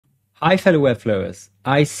Hi fellow Webflowers.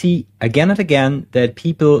 I see again and again that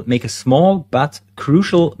people make a small but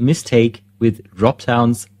crucial mistake with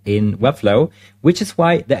dropdowns in Webflow, which is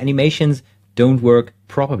why the animations don't work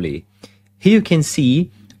properly. Here you can see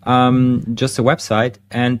just a website,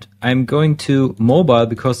 and I'm going to mobile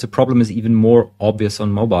because the problem is even more obvious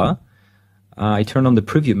on mobile. I turn on the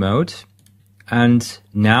preview mode, and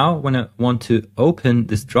now when I want to open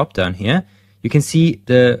this dropdown here, you can see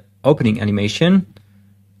the opening animation.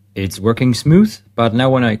 It's working smooth, but now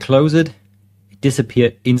when I close it, it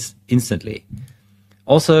disappeared instantly.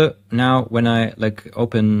 Also, now when I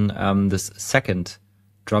open this second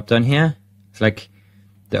dropdown here, it's like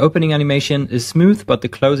the opening animation is smooth, but the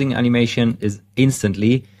closing animation is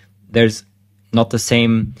instantly. There's not the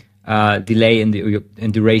same delay in the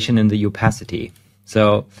duration and the opacity.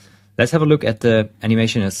 So let's have a look at the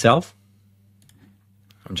animation itself.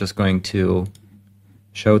 I'm just going to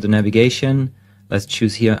show the navigation. Let's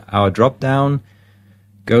choose here our dropdown,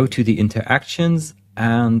 go to the interactions,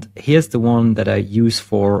 and here's the one that I use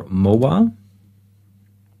for mobile.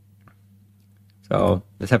 So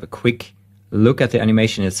let's have a quick look at the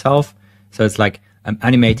animation itself. So it's like I'm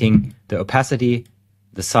animating the opacity,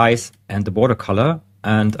 the size, and the border color,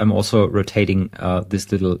 and I'm also rotating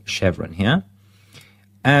this little chevron here.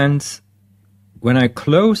 And when I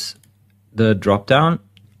close the dropdown,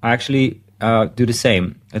 I actually do the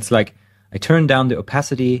same. It's like I turn down the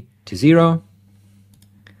opacity to 0.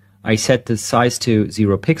 I set the size to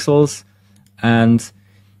 0 pixels, and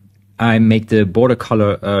I make the border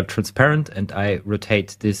color transparent, and I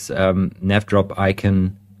rotate this nav drop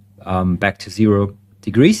icon back to 0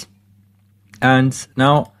 degrees. And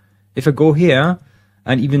now if I go here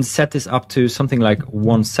and even set this up to something like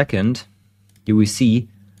 1 second, you will see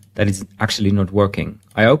that it's actually not working.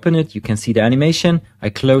 I open it, you can see the animation,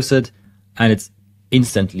 I close it, and it's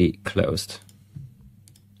instantly closed.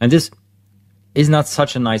 And this is not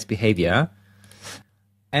such a nice behavior.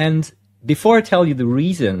 And before I tell you the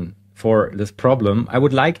reason for this problem, I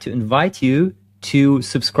would like to invite you to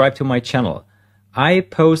subscribe to my channel. I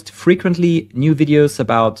post frequently new videos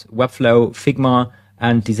about Webflow, Figma,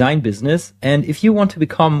 and design business. And if you want to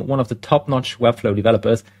become one of the top-notch Webflow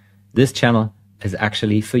developers, this channel is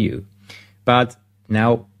actually for you. But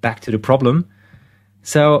now back to the problem.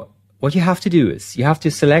 So what you have to do is you have to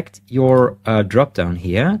select your drop-down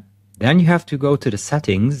here. Then you have to go to the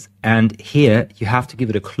settings, and here you have to give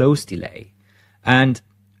it a close delay. And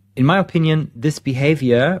in my opinion, this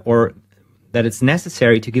behavior, or that it's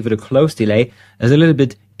necessary to give it a close delay, is a little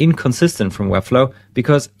bit inconsistent from Webflow,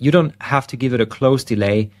 because you don't have to give it a close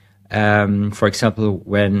delay, for example,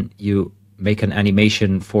 when you make an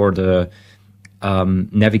animation for the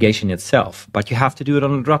navigation itself, but you have to do it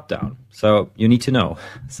on a drop-down. So you need to know.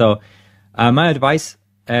 So my advice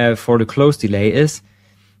for the close delay is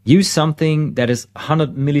use something that is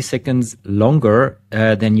 100 milliseconds longer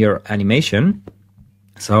than your animation.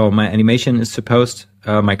 So my animation is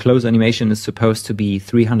my close animation is supposed to be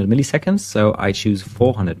 300 milliseconds. So I choose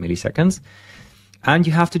 400 milliseconds. And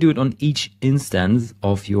you have to do it on each instance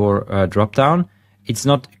of your dropdown. It's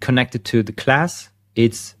not connected to the class.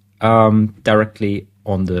 It's directly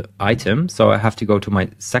on the item. So I have to go to my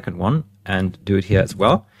second one and do it here as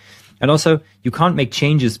well. And also, you can't make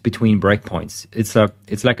changes between breakpoints.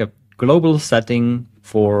 It's like a global setting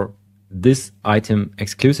for this item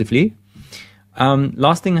exclusively.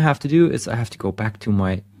 Last thing I have to do is I have to go back to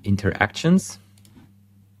my interactions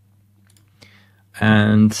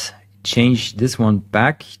and change this one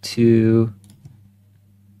back to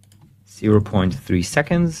 0.3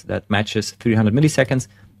 seconds. That matches 300 milliseconds.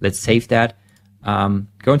 Let's save that.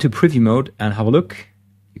 Go into preview mode and have a look.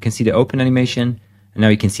 You can see the open animation, and now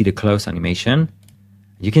you can see the close animation.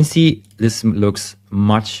 You can see this looks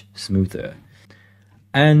much smoother.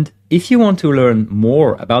 And if you want to learn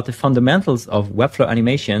more about the fundamentals of Webflow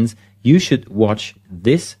animations, you should watch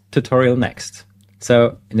this tutorial next.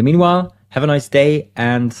 So in the meanwhile, have a nice day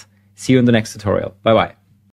and see you in the next tutorial. Bye bye.